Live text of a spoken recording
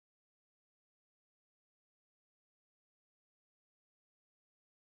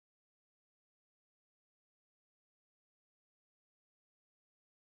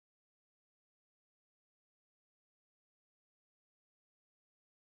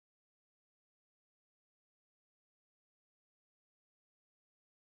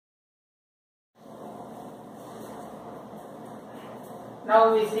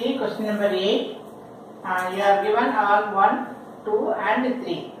Now we see question number 8. You are given all 1, 2 and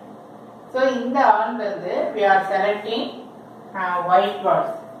 3. So in the on we are selecting white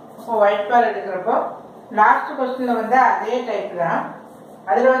balls. So white ball எடுக்கிறப்போ last questionல வந்து அதே type தான்.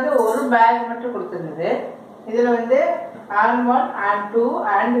 அதுல வந்து ஒரு back மட்டும் கொடுத்திருந்தது. இதுல வந்து on 1 and 2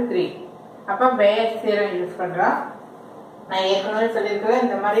 and 3. அப்ப பேஸ் தியரம் யூஸ் பண்றோம். நான் ஏற்கனவே சொல்லியிருக்கிறேன்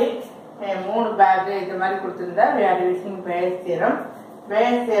இந்த மாதிரி மூணு பேக் இந்த மாதிரி கொடுத்திருந்தா we are using base theorem.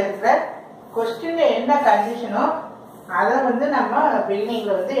 Base தியரத்துல क्वेश्चनல என்ன கண்டிஷனோ அதை வந்து நம்ம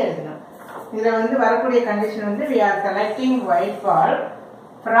பிகினிங்ல வந்து எழுதணும். இதுல வந்து வரக்கூடிய கண்டிஷன் வந்து we are selecting white ball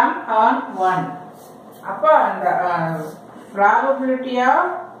from on 1. அப்ப அந்த probability of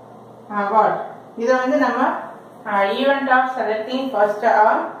what இத வந்து நம்ம event of selecting first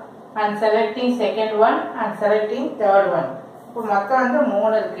on and selecting second one and selecting third one. இப்போ மொத்தம் வந்து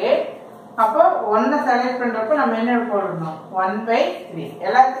 3 இருக்கு. அப்போ 1 செலக்ட் பண்றப்போ நம்ம என்ன போடணும் 1/3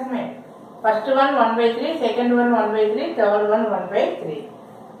 எல்லாத்துக்குமே first one 1/3, second one 1/3, third one 1/3.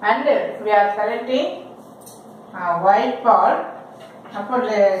 And we are selecting white ball. அப்போ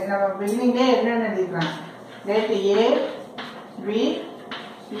நம்ம பிகினிங்ல என்ன எழுதிக்கலாம் let A be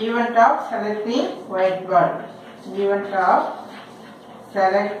event of selecting white ball. Event of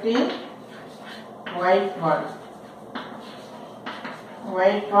selecting white ball.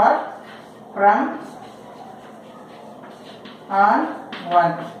 White ball from on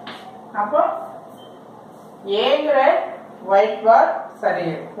 1. அப்போ ஏங்கற white ball சரி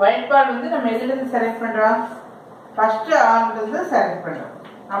white ball வந்து நம்ம எதுல இருந்து செலக்ட் பண்றோம் ஃபர்ஸ்ட் ஆன்ல இருந்து செலக்ட் பண்றோம்.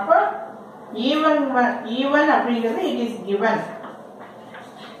 அப்போ ஈவன் அப்படிங்கிறது it is given.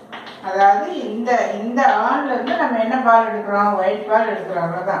 அதாவது இந்த ஆன்ல இருந்து நம்ம என்ன பால் எடுக்கிறோம் white ball எடுக்கிறோம்.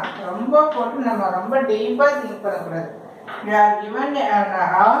 அவ்வளவுதான். ரொம்ப போட்டு நம்ம ரொம்ப டீப்பா திங்க் பண்ணக்கூடாது. we are given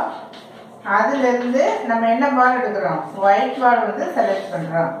அதுல இருந்து நம்ம என்ன பால் எடுக்கிறோம் white ball வந்து செலக்ட்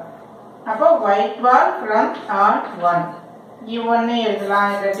பண்றோம். அப்போ white ball from on 1 E1 எழுதலாம்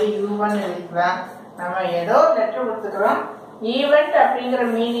இல்லாட்டி U1 எழுதிக்கலாம். நம்ம ஏதோ லெட்டர் கொடுத்துக்கிறோம். ஈவெண்ட் அப்படிங்கிற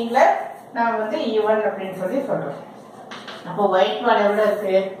மீனிங்ல நம்ம வந்து E1 அப்படின்னு சொல்லி சொல்றோம். அப்போ white ball எவ்வளவு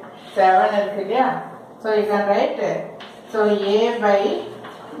இருக்கு 7 இருக்கு இல்லையா. So you can write so A by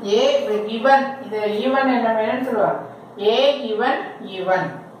A given இது E1 என்ன வேணும்னு சொல்லுவாங்க A given E1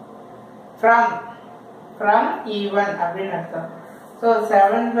 from E1 அப்படின்னு அர்த்தம். So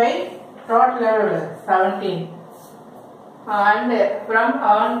 7 by total level 17 and from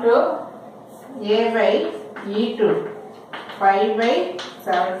on to A by E2 5 by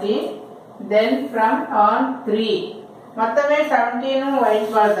 17 then from on 3 மொத்தமே 17 white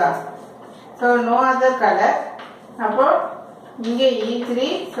ball தான். so no other color. அப்போ இங்கே E3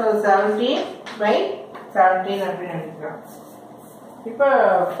 so 17 by 17 அப்படின்னு எடுத்துக்கிறோம். இப்போ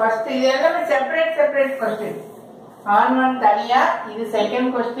ஃபர்ஸ்ட் இது எல்லாமே செப்பரேட் क्वेश्चन. on 1 தனியா இது செகண்ட்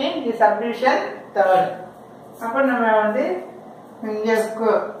क्वेश्चन இது சப்டிவிஷன் தேர்ட். அப்ப நம்ம வந்து இங்க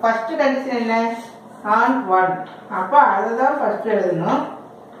ஃபர்ஸ்ட் கண்டிஷன் என்ன on 1 அப்ப அதுதான் ஃபர்ஸ்ட் எழுதணும்.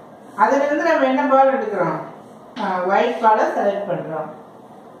 அதுல இருந்து நம்ம என்ன பால் எடுக்கிறோம் white ball செலக்ட் பண்றோம்.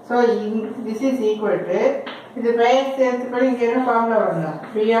 So this is equal to இது பேஸ் சேர்த்துப்படி இங்க என்ன ஃபார்முலா வரணும்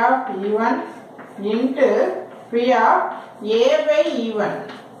P of E1 into P of A by E1.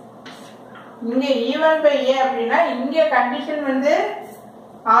 இங்க E1 by A அப்படின்னா இங்க கண்டிஷன் வந்து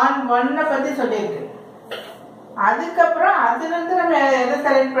on 1 பத்தி சொல்லியிருக்கு. அதுக்கப்புறம் அதுல இருந்து நம்ம எதை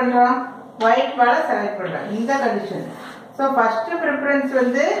செலக்ட் பண்றோம் white ball செலக்ட் பண்றோம் இந்த கண்டிஷன். சோ ஃபர்ஸ்ட் பிரெஃபரன்ஸ்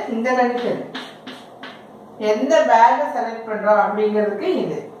வந்து இந்த கண்டிஷன் எந்த பேக் செலக்ட் பண்றோம் அப்படிங்கிறதுக்கு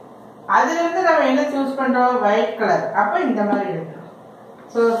இது. அதுல இருந்து நம்ம என்ன சூஸ் பண்றோம் white கலர். அப்ப இந்த மாதிரி எடுக்கணும்.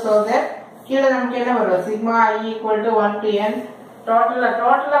 சோ தட் கீழே நமக்கு என்ன வரும் சிக்மா I = 1 to n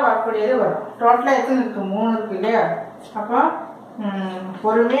டோட்டலா வரக்கூடியது வரும். டோட்டலா எத்தனை இருக்கு 3 இருக்கு இல்லையா. அப்போ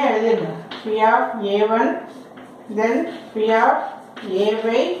பொறுமையா எழுதிடணும் P of A1 then P of A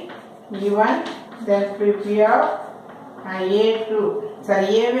by E1 then P of A2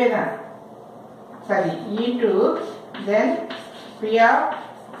 sorry A by தான் sorry E2 then P of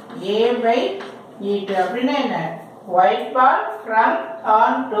A by E2 அப்படின்னா என்ன white ball from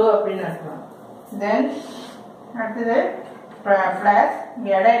on 2 அப்படின்னு அர்த்தம். then அடுத்தது பிளஸ்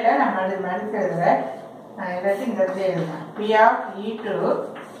இடையில நம்ம மடிச்சு எழுதுற இல்லாட்டி இந்த இடத்துல எழுதலாம் P of E2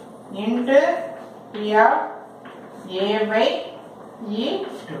 into P of A by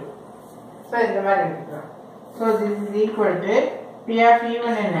E2. So இந்த மாதிரி எடுத்துக்கிறோம். So this is equal to P of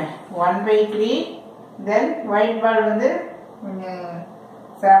E1 என்ன 1/3 தென் white ball வந்து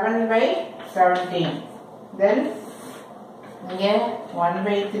 7 by 17 தென் இங்கே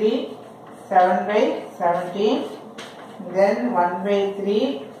 1/3 7 by 17 then 1/3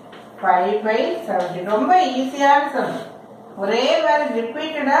 5 by 17. ரொம்ப ஈஸியான சம். ஒரே மாதிரி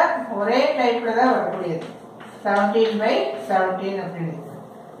ரிப்பீட்டடாக ஒரே டைப்பில் தான் வரக்கூடியது 17/17 அப்படின்னு.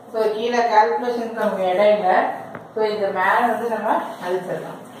 ஸோ கீழே கால்குலேஷனுக்கு அவங்க இடம் இல்லை. ஸோ இந்த மேலே வந்து நம்ம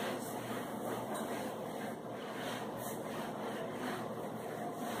அழுத்தலாம்.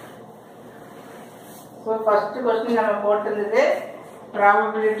 ஸோ ஃபர்ஸ்ட் கொஸ்டின் நம்ம போட்டிருந்தது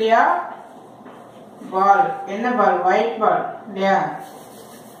ப்ராபபிலிட்டி ஆஃப் பால். என்ன பால்? ஒயிட் பால் இல்லையா?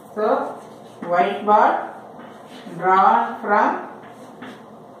 So white ball drawn from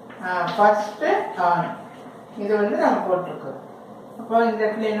first on. இது வந்து நம்ம போட்டிருக்கோம். அப்போ இந்த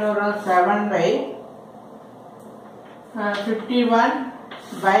இடத்துல என்ன வரும்? 7/51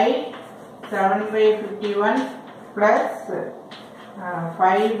 plus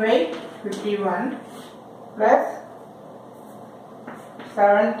 5/51 plus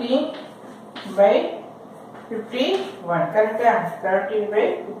 17/51. கரெக்டா?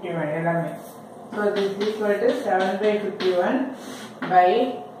 13/51 எல்லாமே. So this is equal to 7/51 by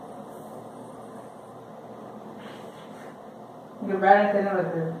இங்க பேலன்ஸ் என்ன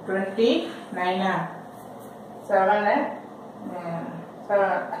வருது? 29. 7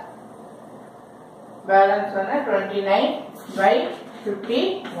 பேலன்ஸ் வந்து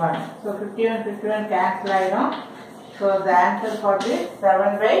 29/51. So 51 cancel ஆயிடும். So the answer for this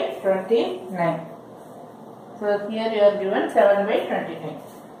 7/29. So here you are given 7/29.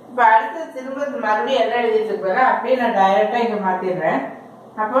 இப்போ அடுத்து திரும்ப மறுபடியும் எல்லாம் எழுதிட்டு போகிற அப்படியே நான் டைரெக்டாக இங்கே மாற்றிடுறேன்.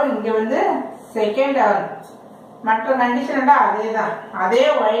 அப்போ இங்கே வந்து செகண்ட் ஆர் மற்ற கண்டிஷனோட அதே தான், அதே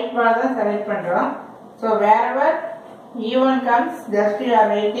ஒயிட் பால் தான் செலக்ட் பண்ணுறோம். So wherever E1 comes just you are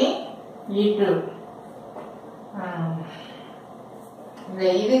writing E2.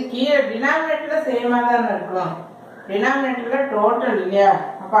 இது கீழே டினாமினேட்டரில் சேமாக தான் இருக்கும். டினாமினேட்டரில் டோட்டல் இல்லையா?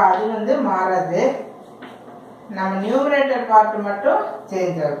 அப்போ அது வந்து மாறாது. நம்ம நியூமரேட்டர் பார்ட் மட்டும்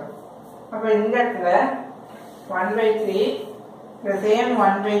சேஞ்ச் ஆகும். அப்போ இந்த இடத்துல 1/3 the same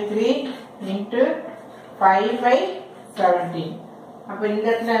 1/3 into 5/17. அப்போ இந்த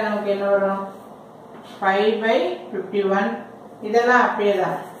இடத்துல நமக்கு என்ன வரும்? 5/51. இதெல்லாம் அப்படியே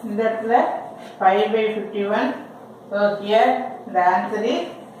தான். இந்த இடத்துல 5/51. So here the answer is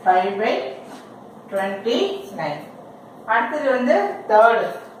 5/29. அடுத்தது வந்து தேர்டு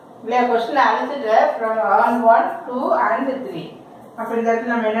இல்லையா? கொஸ்டின் அழிச்சிட்டு from 1, 2 and 3. அப்போ இந்த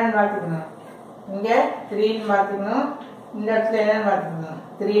இடத்துல நம்ம என்னன்னு பார்த்துக்கணும்? இங்கே 3ன்னு பார்த்துக்கணும். இந்த இடத்துல என்னன்னு பார்த்துக்கணும்?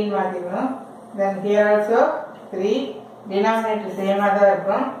 3ன்னு பார்த்துக்கணும். தென் here also 3. டினாமினேட்டர் சேமாக தான்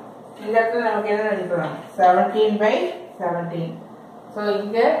இருக்கும். இந்த இடத்துல நமக்கு என்ன நினைக்கிறோம்? 17/17. ஸோ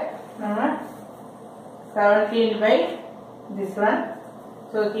இங்கே நம்ம 17 this one.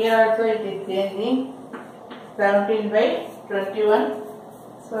 So here also it is changing 17/21.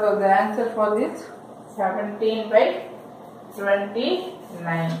 So the answer for this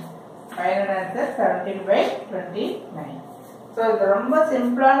 17/29. Final answer 17/29. So இது ரொம்ப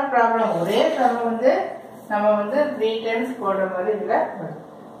சிம்பிளான ப்ராப்ளம். ஒரே சம் வந்து நம்ம வந்து 3 times போடுற மாதிரி இதில் வரும்.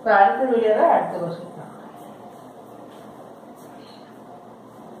 ஸோ அடுத்த வீடியோவில் அடுத்த கொஸ்டின்